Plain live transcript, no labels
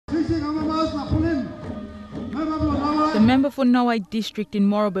member for Nawaeb district in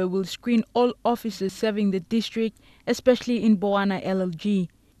Morobe will screen all officers serving the district, especially in Boana LLG.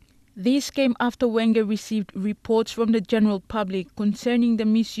 This came after Wenge received reports from the general public concerning the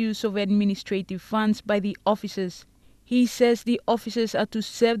misuse of administrative funds by the officers. He says the officers are to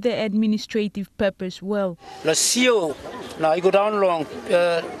serve their administrative purpose well. The CO, now you go down long,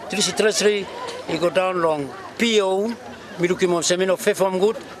 333, you go down long, PO, me looking more semino perform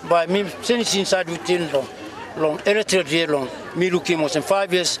good, but me since inside within long, electric long, me looking more than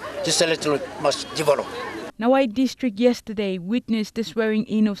 5 years, this electric must develop. Nawaeb district yesterday witnessed the swearing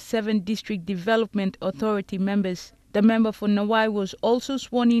in of 7 district development authority members. The member for Nawaeb was also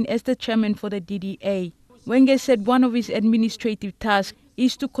sworn in as the chairman for the DDA. Wenge said one of his administrative tasks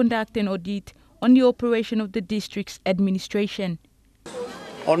is to conduct an audit on the operation of the district's administration.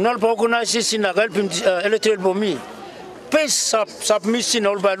 On all organization that help elected for me, pays submission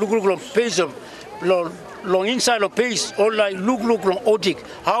all by look pays of long inside of pays all like look long audit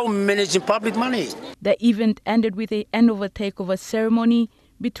how managing public money. The event ended with a handover takeover ceremony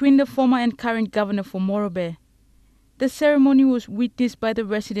between the former and current governor for Morobe. The ceremony was witnessed by the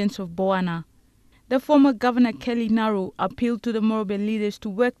residents of Boana. The former Governor Kelly Naru appealed to the Morobe leaders to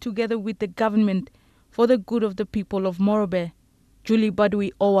work together with the government for the good of the people of Morobe. Julie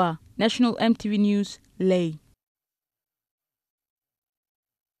Badui Owa, National EMTV News, Ley.